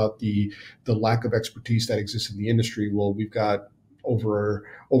bit about the lack of expertise that exists in the industry. Well, we've got over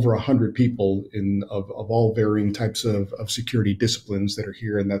 100 people of all varying types of security disciplines that are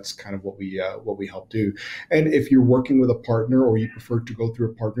here, and that's kind of what we help do. And if you're working with a partner or you prefer to go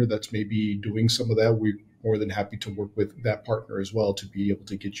through a partner that's maybe doing some of that, we more than happy to work with that partner as well to be able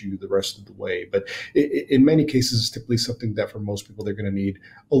to get you the rest of the way. But in many cases, it's typically something that for most people, they're going to need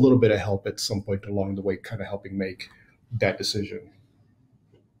a little bit of help at some point along the way, kind of helping make that decision.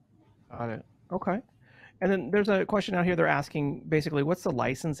 Got it. Okay. And then there's a question out here. They're asking basically, what's the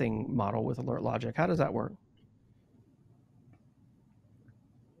licensing model with Alert Logic? How does that work?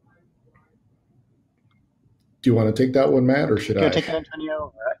 Do you want to take that one, Matt, or should I? Take that,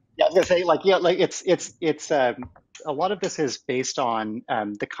 Antonio? Yeah, I was gonna say, it's a lot of this is based on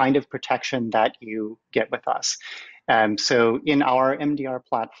the kind of protection that you get with us. So in our MDR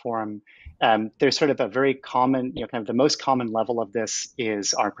platform, there's sort of a very common, kind of the most common level of this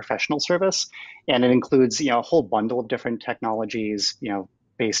is our professional service, and it includes, a whole bundle of different technologies,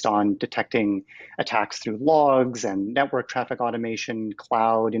 based on detecting attacks through logs and network traffic automation,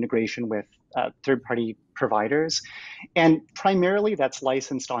 cloud integration with third-party providers. And primarily that's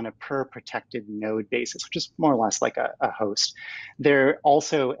licensed on a per protected node basis, which is more or less like a host. There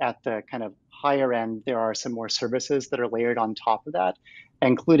also, at the kind of higher end, there are some more services that are layered on top of that,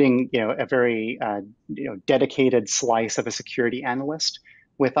 including a very dedicated slice of a security analyst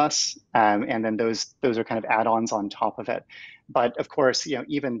with us, and then those are kind of add-ons on top of it. But of course,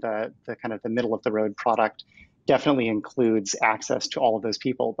 even the kind of the middle of the road product definitely includes access to all of those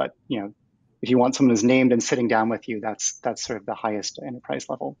people. But if you want someone who's named and sitting down with you, that's sort of the highest enterprise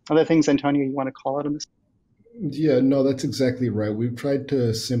level. Other things, Antonio, you want to call out on this? Yeah, no, that's exactly right. We've tried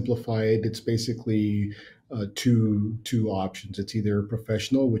to simplify it. It's basically two options. It's either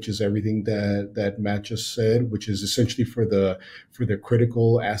professional, which is everything that Matt just said, which is essentially for the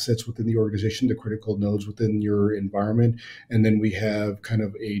critical assets within the organization, the critical nodes within your environment. And then we have kind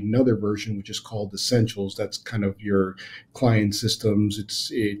of another version, which is called essentials. That's kind of your client systems.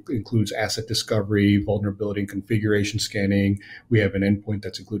 It includes asset discovery, vulnerability and configuration scanning. We have an endpoint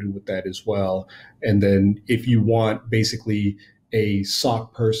that's included with that as well. And then if you want basically a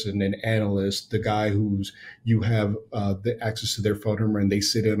SOC person, an analyst, the guy who's you have the access to their phone number and they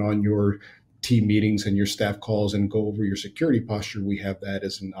sit in on your team meetings and your staff calls and go over your security posture, we have that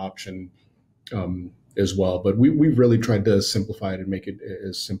as an option as well. But we've really tried to simplify it and make it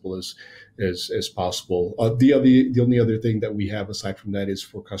as simple as possible. The only other thing that we have aside from that is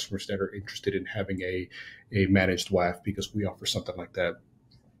for customers that are interested in having a managed WAF, because we offer something like that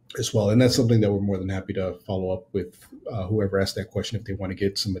as well. And that's something that we're more than happy to follow up with whoever asked that question if they want to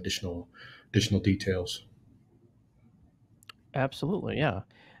get some additional details. Absolutely, yeah.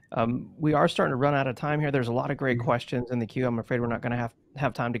 We are starting to run out of time here. There's a lot of great questions in the queue. I'm afraid we're not going to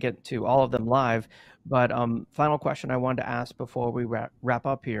have time to get to all of them live. But final question I wanted to ask before we wrap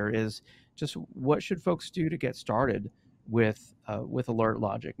up here is just what should folks do to get started with Alert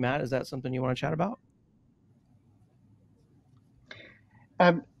Logic? Matt, is that something you want to chat about?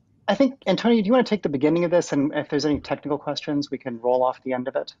 I think, Antonio, do you want to take the beginning of this? And if there's any technical questions, we can roll off the end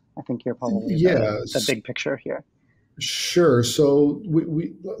of it. I think you're probably the big picture here. Sure. So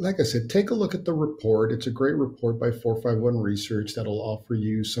we like I said, take a look at the report. It's a great report by 451 Research that'll offer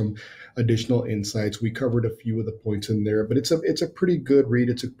you some additional insights. We covered a few of the points in there, but it's a pretty good read.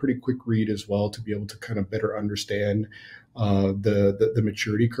 It's a pretty quick read as well to be able to kind of better understand the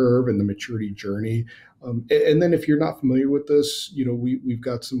maturity curve and the maturity journey. And then if you're not familiar with this, we've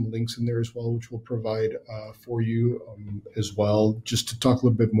got some links in there as well, which we'll provide for you as well, just to talk a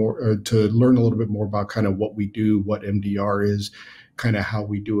little bit more, to learn a little bit more about kind of what we do, what MDR is, kind of how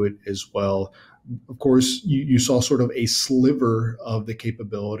we do it as well. Of course, you saw sort of a sliver of the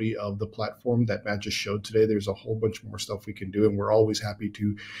capability of the platform that Matt just showed today. There's a whole bunch more stuff we can do, and we're always happy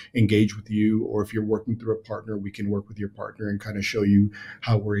to engage with you. Or if you're working through a partner, we can work with your partner and kind of show you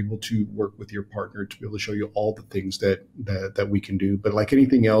how we're able to work with your partner to be able to show you all the things that we can do. But like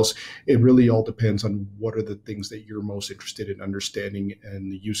anything else, it really all depends on what are the things that you're most interested in understanding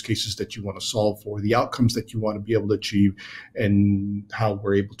and the use cases that you want to solve for, the outcomes that you want to be able to achieve, and how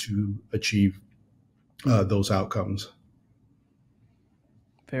we're able to achieve those outcomes.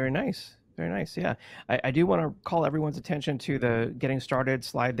 Very nice. Very nice. Yeah. I do want to call everyone's attention to the getting started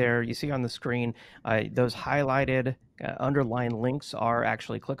slide there. You see on the screen, those highlighted underlined links are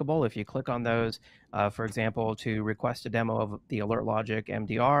actually clickable. If you click on those, for example, to request a demo of the Alert Logic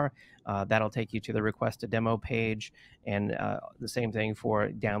MDR, that'll take you to the request a demo page. And the same thing for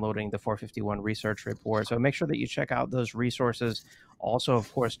downloading the 451 research report. So make sure that you check out those resources. Also,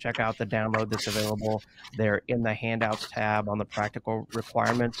 of course, check out the download that's available there in the handouts tab on the practical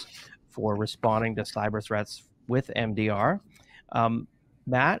requirements for responding to cyber threats with MDR.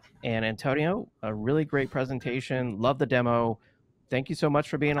 Matt and Antonio, a really great presentation. Love the demo. Thank you so much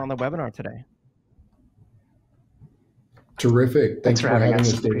for being on the webinar today. Terrific. Thanks Thank you for for having having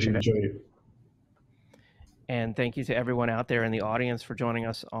us. us, David. Appreciate it. Enjoyed it. And thank you to everyone out there in the audience for joining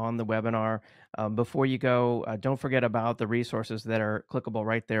us on the webinar. Before you go, don't forget about the resources that are clickable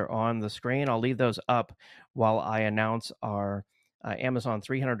right there on the screen. I'll leave those up while I announce our Amazon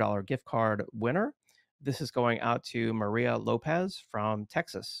 $300 gift card winner. This is going out to Maria Lopez from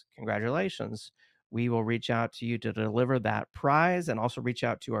Texas. Congratulations. We will reach out to you to deliver that prize and also reach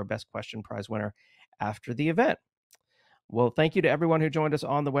out to our best question prize winner after the event. Well, thank you to everyone who joined us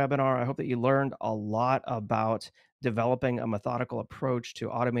on the webinar. I hope that you learned a lot about developing a methodical approach to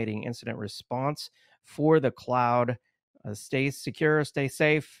automating incident response for the cloud. Stay secure, stay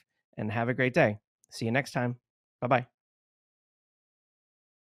safe, and have a great day. See you next time. Bye-bye.